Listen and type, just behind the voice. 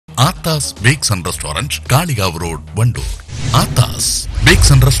Aathas bakes and restaurant, Kalikavu road, Wandoor. Aathas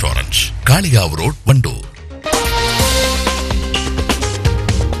bakes and restaurant, Kalikavu road, Wandoor.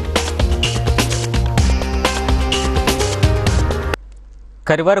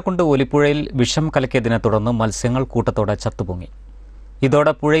 Karuvarakundu ഒലിപ്പുഴയിൽ വിഷം കലക്കിയതിനെ തുടർന്ന് മത്സ്യങ്ങൾ കൂട്ടത്തോടെ ചത്തുപൊങ്ങി.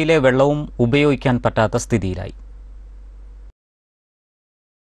 ഇതോടെ പുഴയിലെ വെള്ളവും ഉപയോഗിക്കാൻ പറ്റാത്ത സ്ഥിതിയിലായി.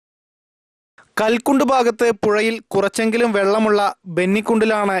 കൽക്കുണ്ട് ഭാഗത്ത് പുഴയിൽ കുറച്ചെങ്കിലും വെള്ളമുള്ള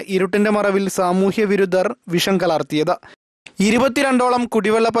ബെന്നിക്കുണ്ടിലാണ് ഇരുട്ടിന്റെ മറവിൽ സാമൂഹ്യ വിരുദ്ധർ വിഷം കലർത്തിയത്. 22ഓളം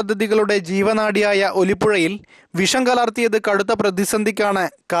കുടിവെള്ള പദ്ധതികളുടെ ജീവനാഡിയായ ഒലിപ്പുഴയിൽ വിഷം കലർത്തിയത് കടുത്ത പ്രതിസന്ധിക്കാണ്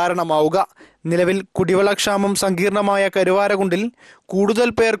കാരണമാവുക. നിലവിൽ കുടിവെള്ളക്ഷാമം സങ്കീർണമായ കരുവാരക്കുണ്ടിൽ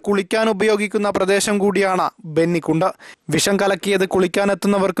കൂടുതൽ പേർ കുളിക്കാൻ ഉപയോഗിക്കുന്ന പ്രദേശം കൂടിയാണ് ബെന്നിക്കുണ്ട്. വിഷം കലക്കിയത്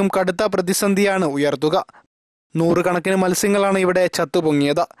കുളിക്കാനെത്തുന്നവർക്കും കടുത്ത പ്രതിസന്ധിയാണ് ഉയർത്തുക. 100 കണക്കിന് മത്സ്യങ്ങളാണ് ഇവിടെ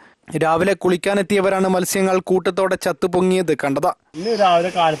ചത്തുപൊങ്ങിയത്. രാവിലെ കുളിക്കാനെത്തിയവരാണ് മത്സ്യങ്ങൾ കൂട്ടത്തോടെ ചത്തുപൊങ്ങിയത് കണ്ടത്. ഇന്ന് രാവിലെ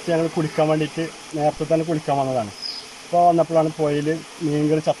കാലത്ത് ഞങ്ങൾ കുളിക്കാൻ വേണ്ടിയിട്ട് നേരത്തെ തന്നെ കുളിക്കാൻ വന്നതാണ്. ഇപ്പോൾ വന്നപ്പോഴാണ് പുഴയിൽ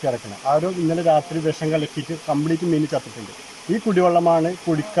മീനുകൾ ചത്തി കിടക്കുന്നത്. ആരും ഇന്നലെ രാത്രി വിഷം കലക്കിയിട്ട് കംപ്ലീറ്റ് മീൻ ചത്തിട്ടുണ്ട്. ഈ കുടിവെള്ളമാണ്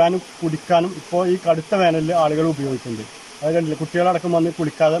കുടിക്കാനും ഇപ്പോൾ ഈ കടുത്ത വേനലിൽ ആളുകൾ ഉപയോഗിക്കുന്നത്. അത് കണ്ടില്ല, കുട്ടികളടക്കം വന്ന്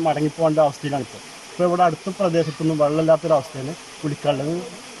കുളിക്കാതെ മടങ്ങിപ്പോകേണ്ട അവസ്ഥയിലാണ് ഇപ്പോൾ ഇവിടെ അടുത്ത പ്രദേശത്തൊന്നും വെള്ളമില്ലാത്തൊരവസ്ഥയിൽ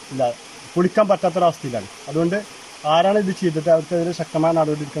കുളിക്കാൻ പറ്റാത്തൊരവസ്ഥയിലാണ്. അതുകൊണ്ട് ആരാണ് ഇത് ചെയ്തിട്ട് അവർക്കെതിരെ ശക്തമായ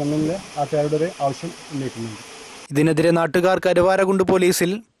നടപടി എടുക്കണമെന്നുള്ള നാട്ടുകാരുടെ ഒരു ആവശ്യം ഉന്നയിക്കുന്നുണ്ട്. ഇതിനെതിരെ നാട്ടുകാർ കരുവാരക്കുണ്ട്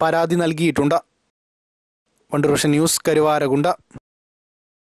പോലീസിൽ പരാതി നൽകിയിട്ടുണ്ട്. wandoorvision news, Karuvarakundu.